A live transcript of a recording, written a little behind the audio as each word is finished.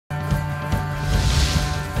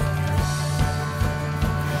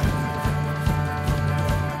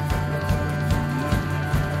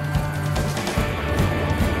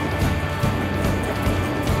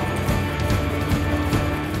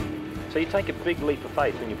take a big leap of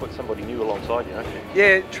faith when you put somebody new alongside you, don't you?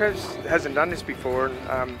 Yeah, Trev hasn't done this before,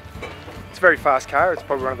 and it's a very fast car. It's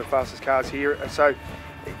probably one of the fastest cars here. So,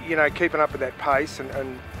 you know, keeping up with that pace,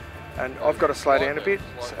 and I've got to slow down a bit,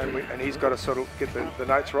 and he's got to sort of get the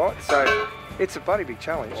notes right. So it's a bloody big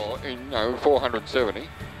challenge. Well, in 470.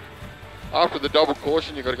 After the double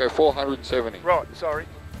caution, you've got to go 470. Right, sorry.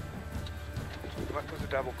 That was a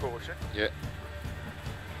double caution. Yeah.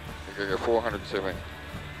 You've got to go 470.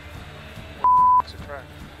 It's a track.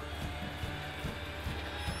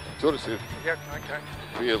 That's what it said. Yep, okay.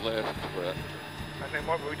 Veer left. Right. And then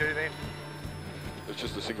what will we do then? It's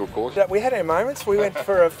just a single caution. We had our moments. We went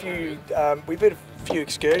for a few, we did a few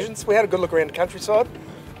excursions. We had a good look around the countryside.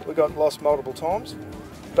 We got lost multiple times,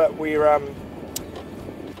 but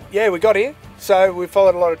yeah, we got here. So we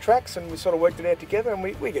followed a lot of tracks and we sort of worked it out together, and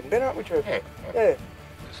we're getting better, aren't we, Trev? Yeah.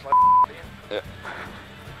 Yeah.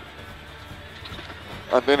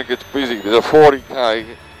 And then it gets busy. There's a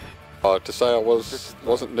 40k. To say I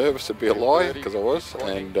wasn't nervous would be a lie, because I was.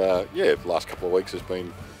 And yeah, the last couple of weeks has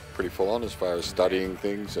been pretty full on as far as studying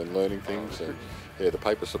things and learning things. And yeah, the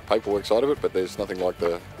paperwork side of it, but there's nothing like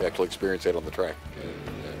the actual experience out on the track.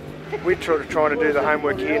 We're sort of trying to do the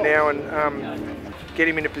homework here now and get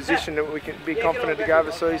him in a position that we can be confident to go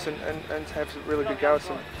overseas and have some really good go at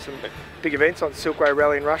some big events like the Silkway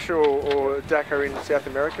Rally in Russia or Dakar in South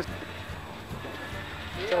America.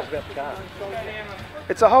 Tell us about the car.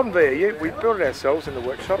 It's a Holden VE. We built it ourselves in the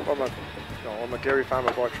workshop. I'm a dairy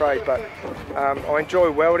farmer by trade, but I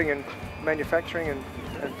enjoy welding and manufacturing and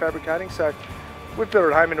fabricating. So we've built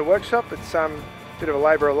it at home in the workshop. It's a bit of a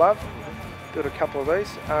labour of love. Built a couple of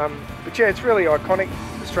these. But yeah, it's really iconic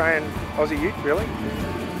Australian Aussie ute, really.